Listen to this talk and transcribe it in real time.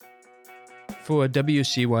For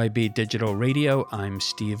WCYB Digital Radio, I'm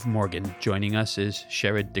Steve Morgan. Joining us is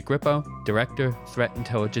Sherrod DeGrippo, Director, Threat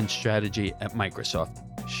Intelligence Strategy at Microsoft.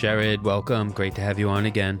 Sherrod, welcome. Great to have you on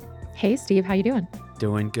again. Hey, Steve. How you doing?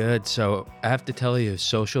 Doing good. So I have to tell you,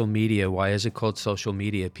 social media, why is it called social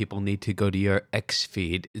media? People need to go to your X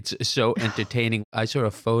feed. It's so entertaining. I saw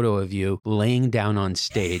a photo of you laying down on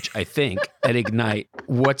stage, I think, at Ignite.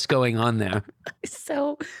 What's going on there?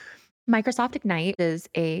 So Microsoft Ignite is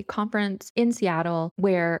a conference in Seattle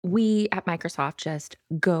where we at Microsoft just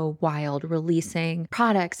go wild, releasing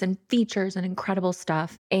products and features and incredible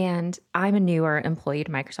stuff. And I'm a newer employee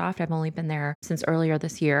to Microsoft. I've only been there since earlier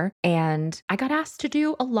this year. And I got asked to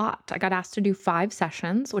do a lot. I got asked to do 5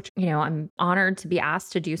 sessions, which, I'm honored to be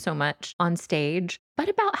asked to do so much on stage. But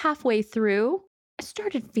about halfway through, I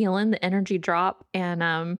started feeling the energy drop, and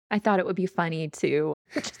I thought it would be funny to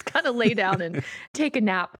just kind of lay down and take a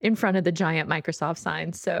nap in front of the giant Microsoft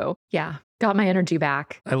sign. So yeah, got my energy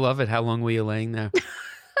back. I love it. How long were you laying there?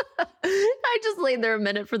 I just laid there a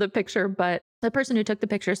minute for the picture, but the person who took the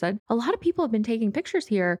picture said, a lot of people have been taking pictures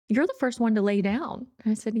here. You're the first one to lay down.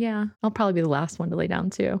 And I said, yeah, I'll probably be the last one to lay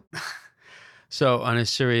down too. So on a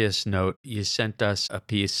serious note, you sent us a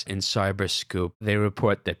piece in Cyberscoop. They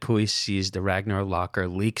report that police seized the Ragnar locker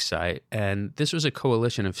leak site, and this was a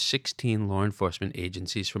coalition of 16 law enforcement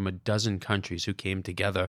agencies from a dozen countries who came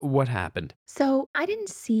together. What happened? So I didn't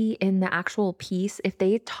see in the actual piece if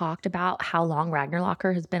they talked about how long Ragnar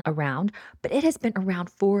locker has been around, but it has been around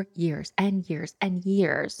for years and years and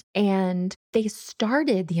years. And they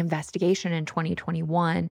started the investigation in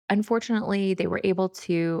 2021. Unfortunately, they were able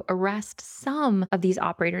to arrest some of these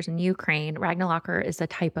operators in Ukraine. Ragnar locker is a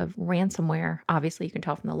type of ransomware. Obviously, you can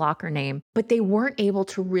tell from the locker name, but they weren't able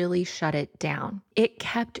to really shut it down. It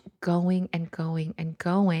kept going and going and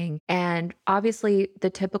going. And obviously, the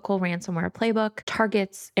typical ransomware playbook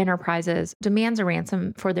targets enterprises, demands a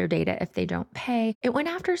ransom for their data if they don't pay. It went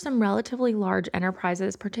after some relatively large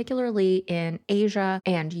enterprises, particularly in Asia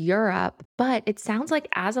and Europe. But it sounds like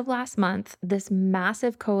as of last month, this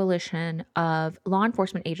massive coalition of law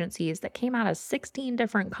enforcement agencies that came out of 16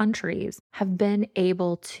 different countries have been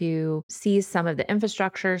able to seize some of the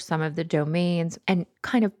infrastructure, some of the domains, and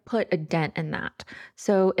kind of put a dent in that.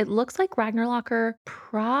 So it looks like Ragnar locker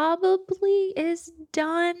probably is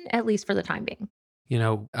done, at least for the time being.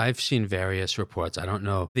 I've seen various reports. I don't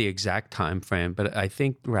know the exact time frame, but I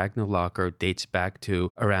think Ragnar locker dates back to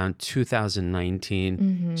around 2019.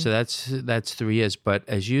 Mm-hmm. So that's 3 years. But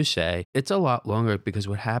as you say, it's a lot longer because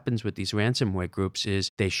what happens with these ransomware groups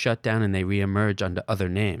is they shut down and they reemerge under other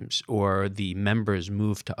names, or the members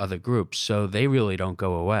move to other groups. So they really don't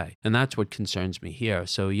go away. And that's what concerns me here.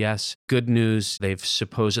 So yes, good news. They've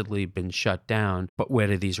supposedly been shut down, but where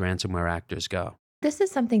do these ransomware actors go? This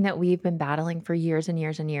is something that we've been battling for years and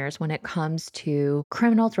years and years when it comes to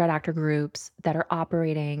criminal threat actor groups that are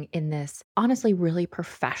operating in this honestly really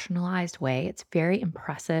professionalized way. It's very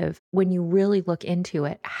impressive when you really look into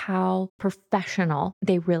it, how professional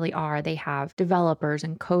they really are. They have developers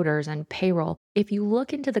and coders and payroll. If you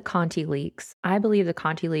look into the Conti leaks, I believe the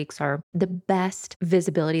Conti leaks are the best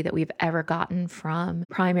visibility that we've ever gotten from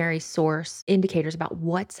primary source indicators about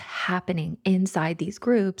what's happening inside these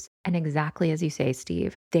groups. And exactly as you say,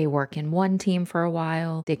 Steve, they work in one team for a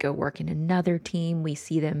while, they go work in another team. We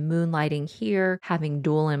see them moonlighting here, having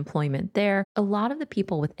dual employment there. A lot of the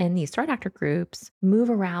people within these threat actor groups move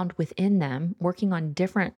around within them, working on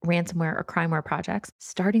different ransomware or crimeware projects,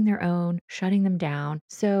 starting their own, shutting them down.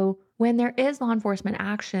 So when there is law enforcement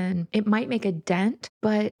action, it might make a dent,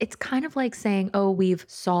 but it's kind of like saying, oh, we've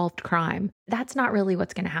solved crime. That's not really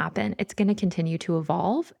what's going to happen. It's going to continue to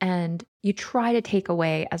evolve, and you try to take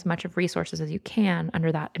away as much of resources as you can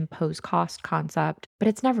under that imposed cost concept, but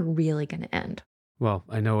it's never really going to end. Well,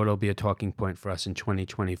 I know it'll be a talking point for us in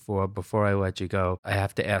 2024. Before I let you go, I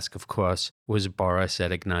have to ask, of course, was Boris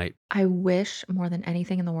at Ignite? I wish more than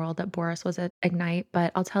anything in the world that Boris was at Ignite,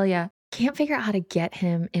 but I'll tell you, can't figure out how to get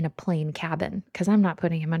him in a plane cabin because I'm not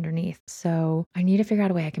putting him underneath. So I need to figure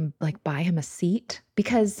out a way I can buy him a seat,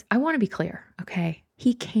 because I want to be clear, okay?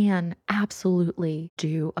 He can absolutely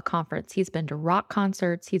do a conference. He's been to rock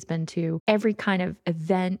concerts. He's been to every kind of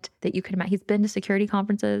event that you can imagine. He's been to security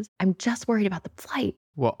conferences. I'm just worried about the flight.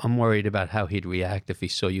 Well, I'm worried about how he'd react if he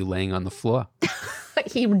saw you laying on the floor.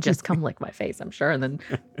 He would just come lick my face, I'm sure, and then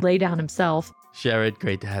lay down himself. Sherrod,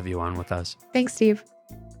 great to have you on with us. Thanks, Steve.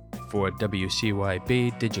 For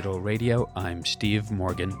WCYB Digital Radio, I'm Steve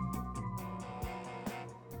Morgan.